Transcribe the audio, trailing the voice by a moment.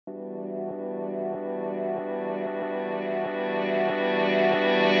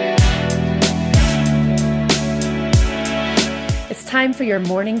time for your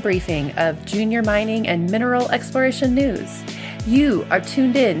morning briefing of junior mining and mineral exploration news. You are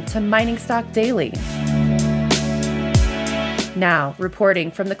tuned in to Mining Stock Daily. Now, reporting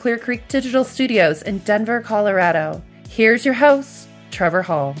from the Clear Creek Digital Studios in Denver, Colorado, here's your host, Trevor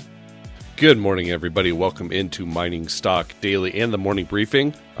Hall. Good morning, everybody. Welcome into Mining Stock Daily and the Morning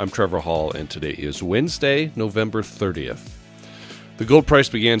Briefing. I'm Trevor Hall, and today is Wednesday, November 30th. The gold price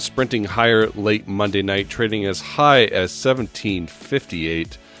began sprinting higher late Monday night, trading as high as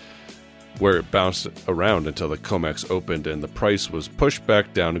 $1,758, where it bounced around until the COMEX opened and the price was pushed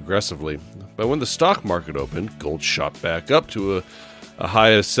back down aggressively. But when the stock market opened, gold shot back up to a high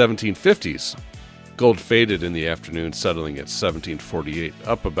of 1750s. Gold faded in the afternoon, settling at $1748,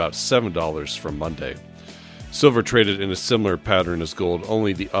 up about $7 from Monday. Silver traded in a similar pattern as gold,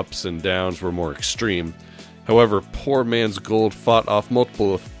 only the ups and downs were more extreme. However, poor man's gold fought off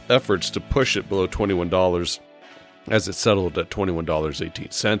multiple efforts to push it below $21 as it settled at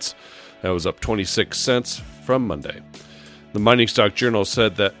 $21.18. That was up 26 cents from Monday. The Mining Stock Journal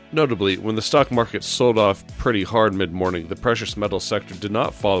said that, notably, when the stock market sold off pretty hard mid-morning, the precious metal sector did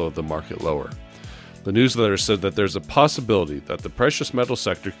not follow the market lower. The newsletter said that there's a possibility that the precious metal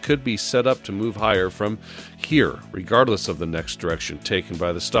sector could be set up to move higher from here, regardless of the next direction taken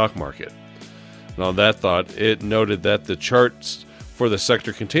by the stock market. And on that thought, it noted that the charts for the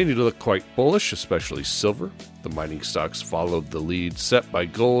sector continue to look quite bullish, especially silver. The mining stocks followed the lead set by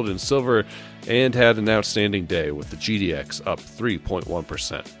gold and silver and had an outstanding day, with the GDX up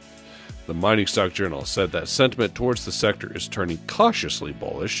 3.1%. The Mining Stock Journal said that sentiment towards the sector is turning cautiously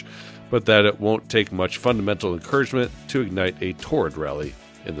bullish, but that it won't take much fundamental encouragement to ignite a torrid rally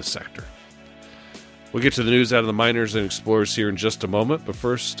in the sector. We'll get to the news out of the miners and explorers here in just a moment, but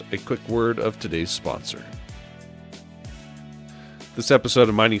first, a quick word of today's sponsor. This episode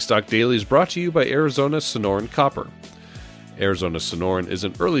of Mining Stock Daily is brought to you by Arizona Sonoran Copper. Arizona Sonoran is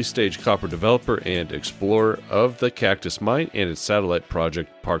an early-stage copper developer and explorer of the Cactus Mine and its satellite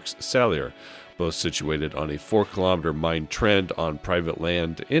project Parks Salyer, both situated on a 4-kilometer mine trend on private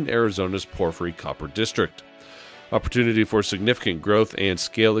land in Arizona's Porphyry Copper District. Opportunity for significant growth and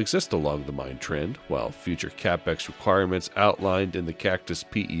scale exist along the mine trend, while future CapEx requirements outlined in the Cactus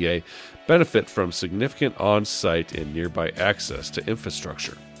PEA benefit from significant on-site and nearby access to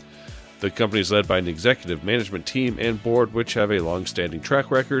infrastructure. The company is led by an executive management team and board which have a long-standing track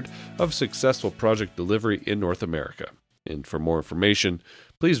record of successful project delivery in North America. And for more information,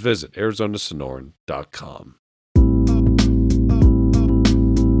 please visit arizonasonoran.com.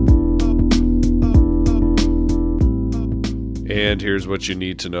 And here's what you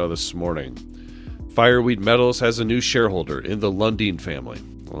need to know this morning. Fireweed Metals has a new shareholder in the Lundin family.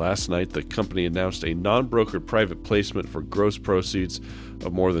 Last night, the company announced a non-brokered private placement for gross proceeds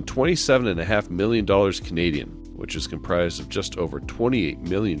of more than $27.5 million Canadian, which is comprised of just over 28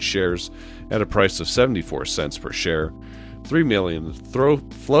 million shares at a price of 74 cents per share, 3 million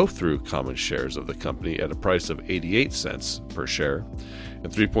flow-through common shares of the company at a price of 88 cents per share,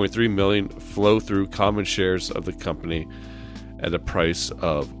 and 3.3 million flow-through common shares of the company at a price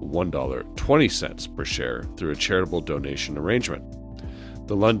of $1.20 per share through a charitable donation arrangement.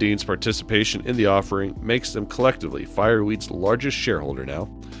 The Lundin's participation in the offering makes them collectively Fireweed's largest shareholder now.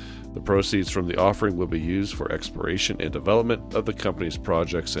 The proceeds from the offering will be used for exploration and development of the company's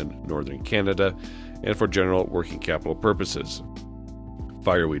projects in northern Canada and for general working capital purposes.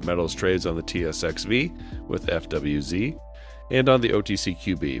 Fireweed Metals trades on the TSXV with FWZ and on the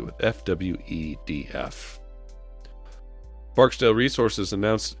OTCQB with FWEDF. Barksdale Resources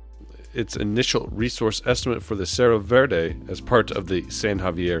announced its initial resource estimate for the Cerro Verde as part of the San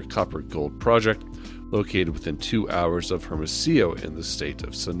Javier copper-gold project, located within 2 hours of Hermosillo in the state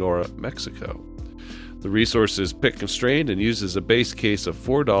of Sonora, Mexico. The resource is pit-constrained and uses a base case of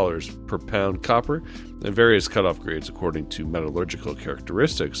 $4 per pound copper and various cutoff grades according to metallurgical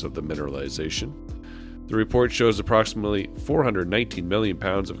characteristics of the mineralization. The report shows approximately 419 million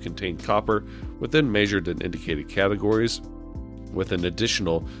pounds of contained copper within measured and indicated categories, with an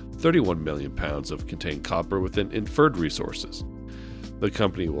additional 31 million pounds of contained copper within inferred resources. The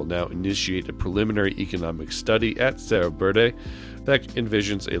company will now initiate a preliminary economic study at Cerro Verde that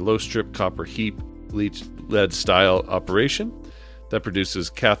envisions a low-strip copper heap leach lead style operation that produces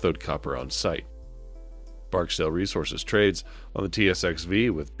cathode copper on site. Barksdale Resources trades on the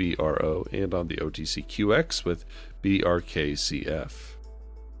TSXV with BRO and on the OTCQX with BRKCF.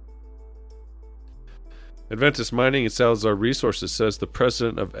 Adventus Mining and Salazar Resources says the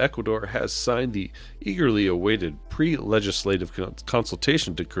president of Ecuador has signed the eagerly awaited pre-legislative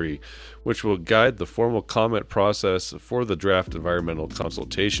consultation decree, which will guide the formal comment process for the draft environmental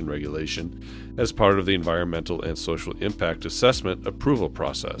consultation regulation as part of the environmental and social impact assessment approval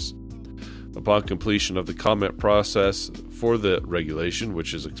process. Upon completion of the comment process for the regulation,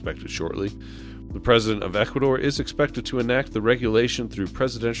 which is expected shortly, the president of Ecuador is expected to enact the regulation through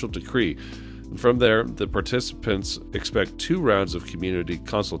presidential decree. And from there, the participants expect 2 rounds of community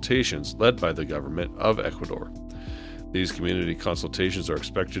consultations led by the government of Ecuador. These community consultations are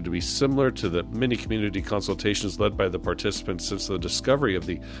expected to be similar to the mini community consultations led by the participants since the discovery of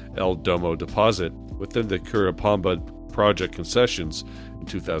the El Domo deposit within the Curipamba project concessions in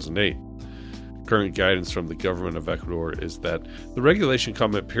 2008. Current guidance from the government of Ecuador is that the regulation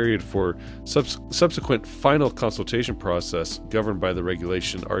comment period for subsequent final consultation process governed by the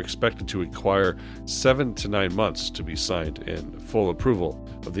regulation are expected to require 7 to 9 months to be signed and full approval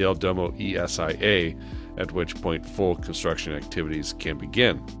of the El Domo ESIA, at which point full construction activities can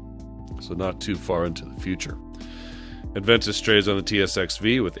begin. So not too far into the future. Adventus trades on the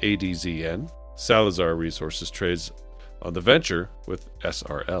TSXV with ADZN. Salazar Resources trades on the Venture with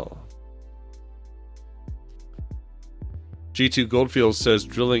SRL. G2 Goldfields says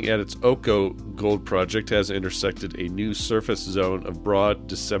drilling at its Oko gold project has intersected a new surface zone of broad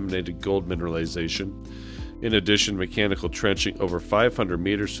disseminated gold mineralization. In addition, mechanical trenching over 500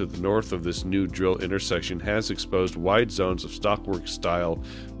 meters to the north of this new drill intersection has exposed wide zones of stockwork-style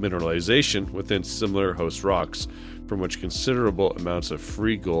mineralization within similar host rocks, from which considerable amounts of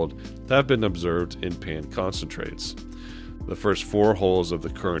free gold have been observed in pan concentrates. The first 4 holes of the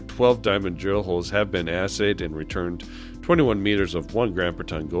current 12-diamond drill holes have been assayed and returned 21 meters of 1 gram per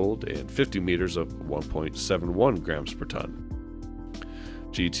ton gold and 50 meters of 1.71 grams per ton.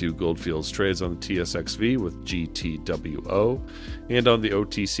 G2 Goldfields trades on the TSXV with GTWO and on the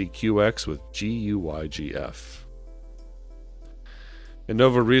OTCQX with GUYGF.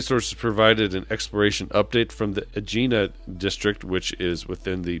 Innova Resources provided an exploration update from the Egina district, which is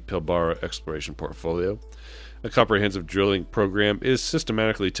within the Pilbara exploration portfolio. A comprehensive drilling program is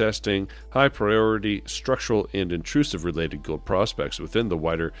systematically testing high-priority structural and intrusive-related gold prospects within the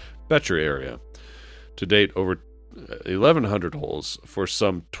wider Betcher area. To date, over 1,100 holes for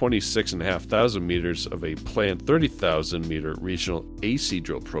some 26,500 meters of a planned 30,000-meter regional AC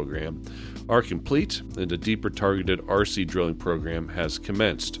drill program are complete, and a deeper targeted RC drilling program has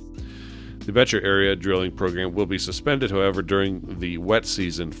commenced. The Betcher area drilling program will be suspended, however, during the wet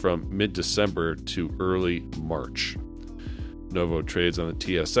season from mid-December to early March. Novo trades on the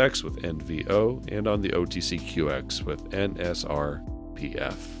TSX with NVO and on the OTCQX with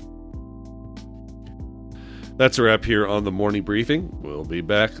NSRPF. That's a wrap here on the morning briefing. We'll be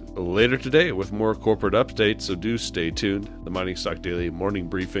back later today with more corporate updates, so do stay tuned. The Mining Stock Daily Morning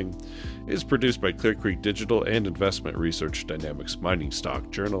Briefing is produced by Clear Creek Digital and Investment Research Dynamics Mining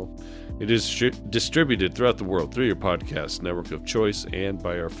Stock Journal. It is distributed throughout the world through your podcast network of choice and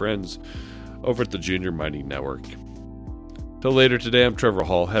by our friends over at the Junior Mining Network. Till later today, I'm Trevor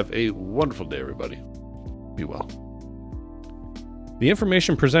Hall. Have a wonderful day, everybody. Be well. The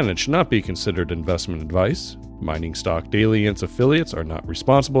information presented should not be considered investment advice. Mining Stock Daily and its affiliates are not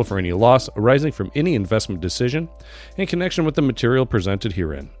responsible for any loss arising from any investment decision in connection with the material presented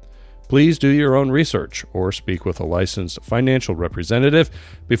herein. Please do your own research or speak with a licensed financial representative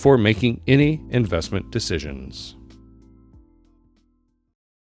before making any investment decisions.